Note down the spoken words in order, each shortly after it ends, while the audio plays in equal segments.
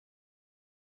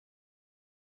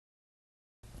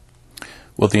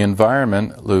Will the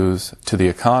environment lose to the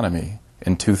economy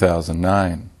in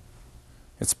 2009?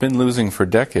 It's been losing for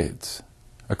decades.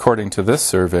 According to this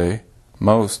survey,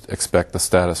 most expect the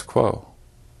status quo.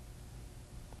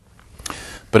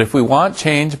 But if we want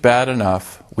change bad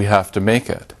enough, we have to make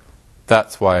it.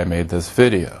 That's why I made this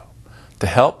video, to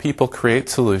help people create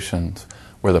solutions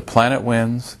where the planet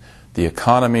wins, the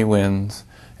economy wins,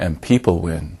 and people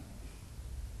win.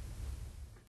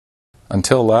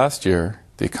 Until last year,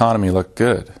 the economy looked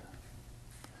good.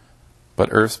 But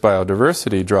Earth's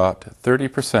biodiversity dropped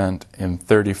 30% in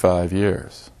 35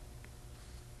 years.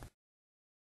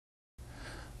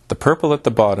 The purple at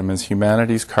the bottom is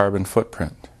humanity's carbon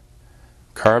footprint.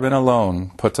 Carbon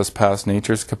alone puts us past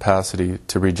nature's capacity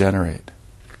to regenerate.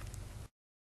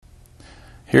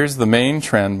 Here's the main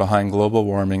trend behind global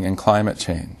warming and climate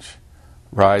change: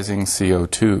 rising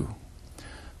CO2.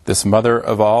 This mother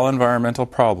of all environmental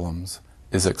problems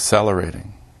is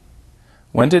accelerating.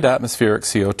 When did atmospheric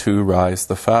CO2 rise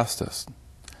the fastest?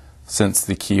 Since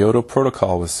the Kyoto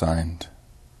Protocol was signed.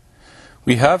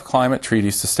 We have climate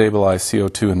treaties to stabilize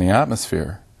CO2 in the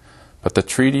atmosphere, but the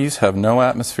treaties have no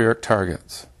atmospheric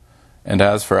targets. And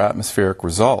as for atmospheric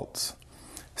results,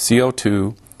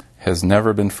 CO2 has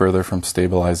never been further from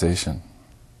stabilization.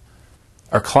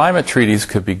 Our climate treaties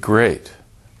could be great,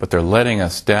 but they're letting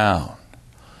us down.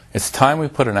 It's time we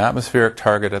put an atmospheric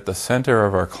target at the center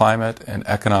of our climate and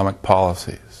economic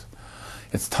policies.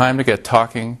 It's time to get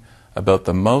talking about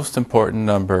the most important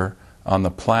number on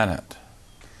the planet.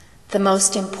 The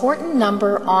most important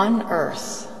number on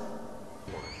Earth.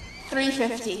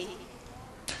 350.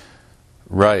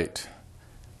 Right.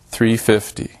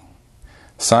 350.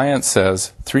 Science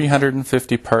says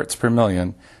 350 parts per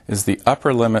million is the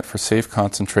upper limit for safe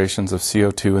concentrations of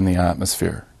CO2 in the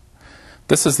atmosphere.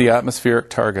 This is the atmospheric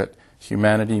target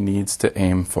humanity needs to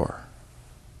aim for.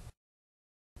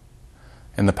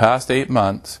 In the past 8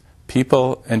 months,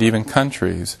 people and even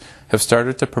countries have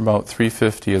started to promote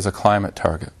 350 as a climate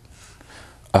target,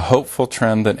 a hopeful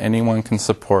trend that anyone can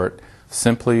support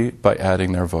simply by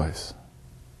adding their voice.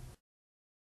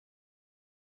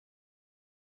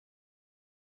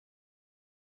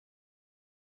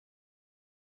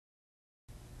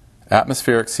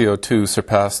 Atmospheric CO2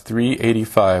 surpassed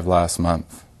 385 last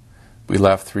month. We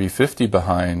left 350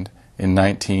 behind in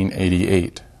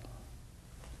 1988.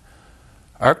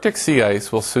 Arctic sea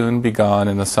ice will soon be gone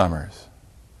in the summers.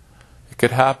 It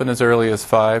could happen as early as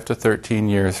 5 to 13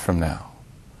 years from now.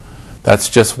 That's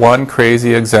just one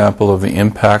crazy example of the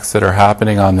impacts that are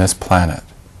happening on this planet.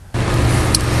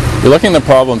 You're looking the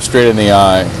problem straight in the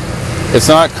eye. It's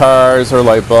not cars or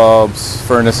light bulbs,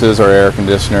 furnaces or air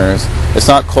conditioners. It's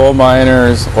not coal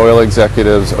miners, oil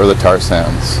executives, or the tar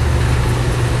sands.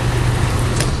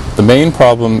 The main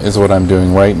problem is what I'm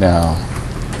doing right now,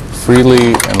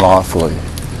 freely and lawfully.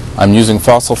 I'm using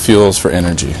fossil fuels for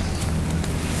energy.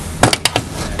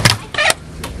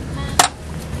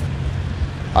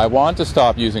 I want to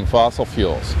stop using fossil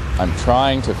fuels. I'm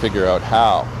trying to figure out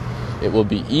how. It will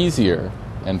be easier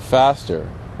and faster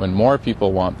when more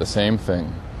people want the same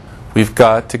thing. We've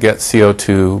got to get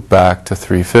CO2 back to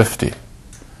 350.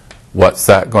 What's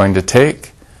that going to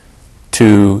take?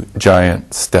 2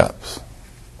 giant steps.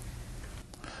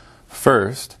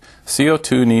 First,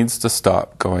 CO2 needs to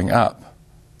stop going up.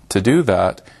 To do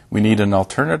that, we need an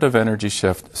alternative energy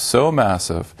shift so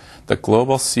massive that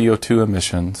global CO2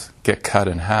 emissions get cut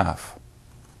in half.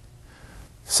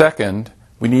 Second,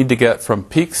 we need to get from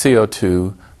peak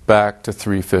CO2 back to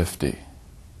 350.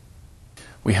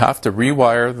 We have to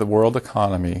rewire the world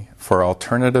economy for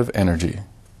alternative energy.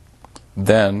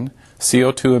 Then,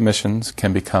 CO2 emissions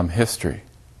can become history.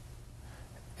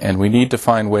 And we need to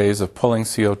find ways of pulling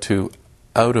CO2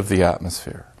 out of the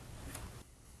atmosphere.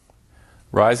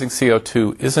 Rising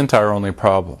CO2 isn't our only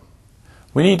problem.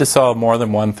 We need to solve more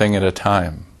than one thing at a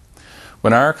time.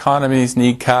 When our economies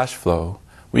need cash flow,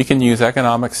 we can use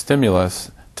economic stimulus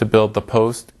to build the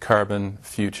post-carbon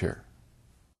future.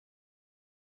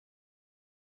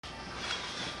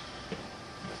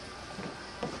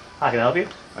 Hi, can I help you?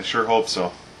 I sure hope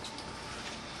so.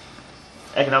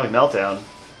 Economic meltdown.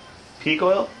 Peak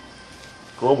oil?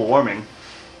 Global warming.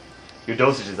 Your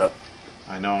dosage is up.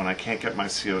 I know, and I can't get my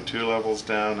CO2 levels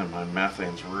down, and my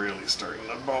methane's really starting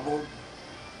to bubble.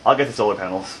 I'll get the solar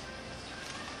panels.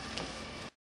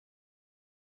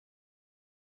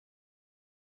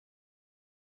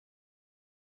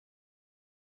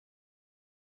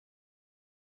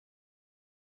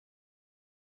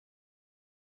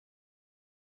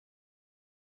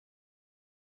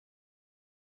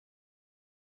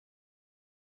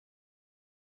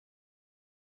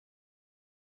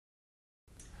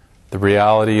 The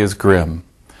reality is grim.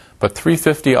 But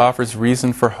 350 offers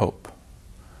reason for hope.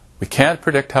 We can't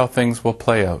predict how things will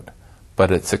play out,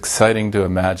 but it's exciting to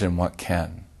imagine what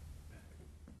can.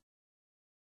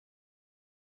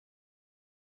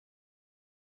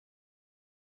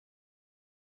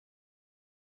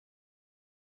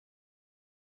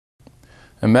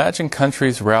 Imagine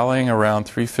countries rallying around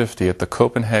 350 at the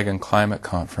Copenhagen Climate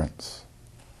Conference.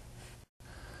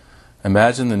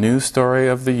 Imagine the news story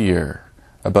of the year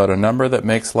about a number that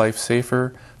makes life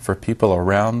safer for people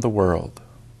around the world.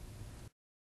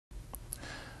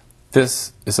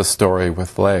 This is a story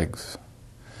with legs.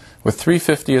 With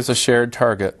 350 as a shared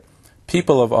target,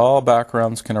 people of all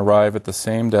backgrounds can arrive at the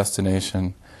same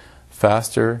destination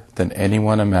faster than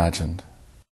anyone imagined.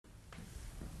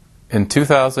 In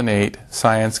 2008,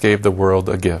 science gave the world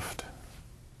a gift.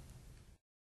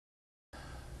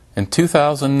 In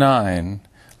 2009,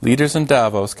 leaders in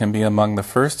Davos can be among the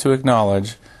first to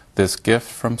acknowledge this gift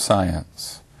from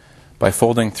science by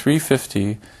folding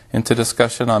 350 into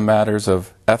discussion on matters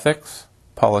of ethics,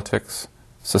 politics,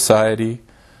 society,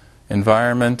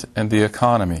 environment, and the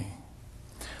economy.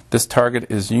 This target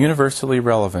is universally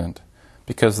relevant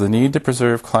because the need to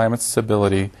preserve climate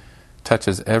stability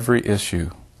touches every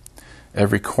issue,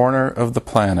 every corner of the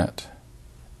planet,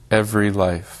 every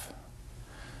life.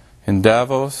 In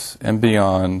Davos and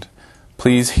beyond,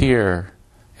 please hear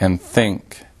and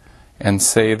think and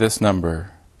say this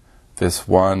number, this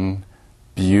one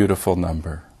beautiful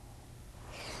number.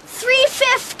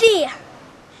 350!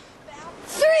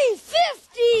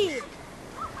 350!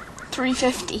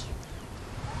 350.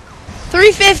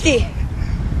 350!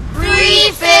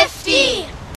 350!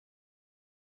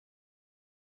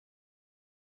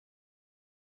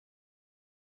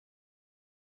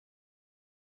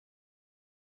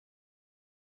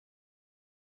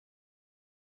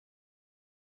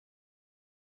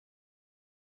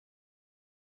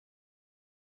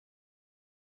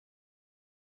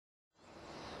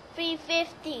 Three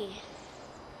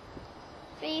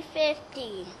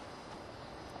 350.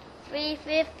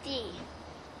 350.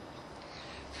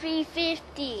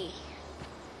 350.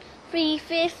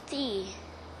 350.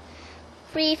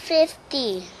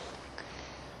 350.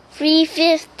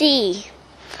 350.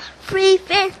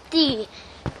 350.